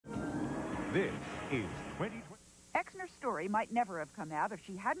This is 2020. Exner's story might never have come out if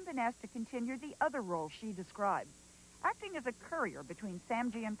she hadn't been asked to continue the other role she described, acting as a courier between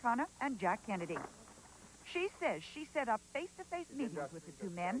Sam Giancana and Jack Kennedy. She says she set up face-to-face meetings with the two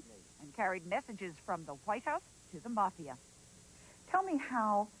men and carried messages from the White House to the Mafia. Tell me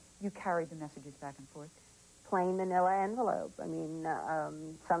how you carried the messages back and forth. Plain manila envelope. I mean,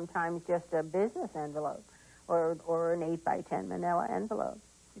 sometimes just a business envelope or an 8x10 manila envelope.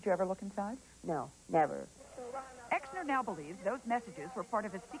 Did you ever look inside? No, never. Exner now believes those messages were part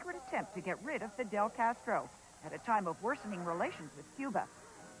of a secret attempt to get rid of Fidel Castro at a time of worsening relations with Cuba.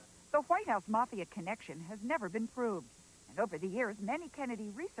 The White House Mafia connection has never been proved, and over the years, many Kennedy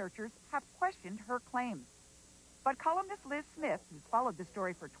researchers have questioned her claims. But columnist Liz Smith, who's followed the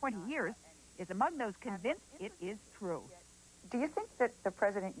story for 20 years, is among those convinced it is true. Do you think that the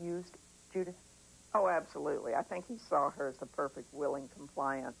president used Judith? Oh, absolutely. I think he saw her as the perfect, willing,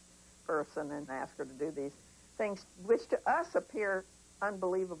 compliant person and asked her to do these things, which to us appear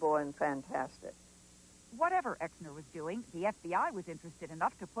unbelievable and fantastic. Whatever Exner was doing, the FBI was interested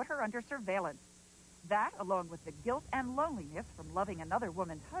enough to put her under surveillance. That, along with the guilt and loneliness from loving another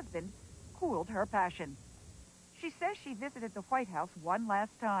woman's husband, cooled her passion. She says she visited the White House one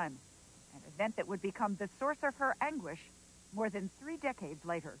last time, an event that would become the source of her anguish more than 3 decades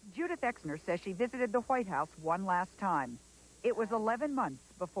later. Judith Exner says she visited the White House one last time. It was 11 months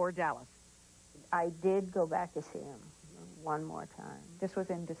before Dallas. I did go back to see him one more time. This was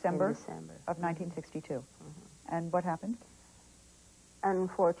in December? In December. Of 1962. Mm-hmm. And what happened?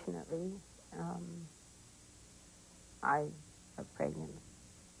 Unfortunately, I got pregnant.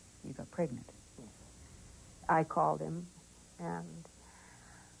 You got pregnant? Yes. I called him, and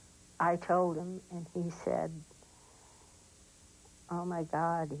I told him, and he said, "Oh, my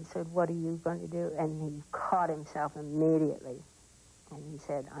God." He said, "What are you going to do?" And he caught himself immediately. And he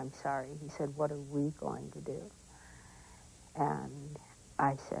said, "I'm sorry." He said, "What are we going to do?" And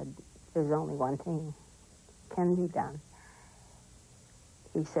I said, "There's only one thing can be done."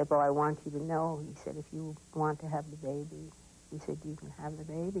 He said, "Well, I want you to know," he said, "if you want to have the baby," he said, "you can have the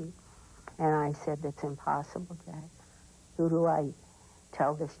baby." And I said, "That's impossible, Jack. Who do I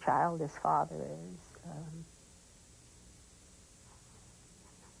tell this child his father is?"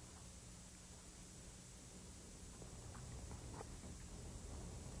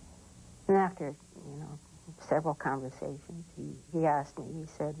 And after, several conversations, he asked me, he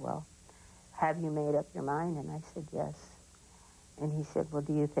said, "Well, have you made up your mind?" And I said, "Yes." And he said, "Well,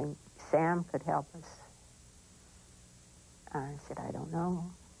 do you think Sam could help us?" And I said, "I don't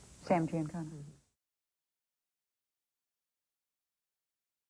know." Sam Giancana.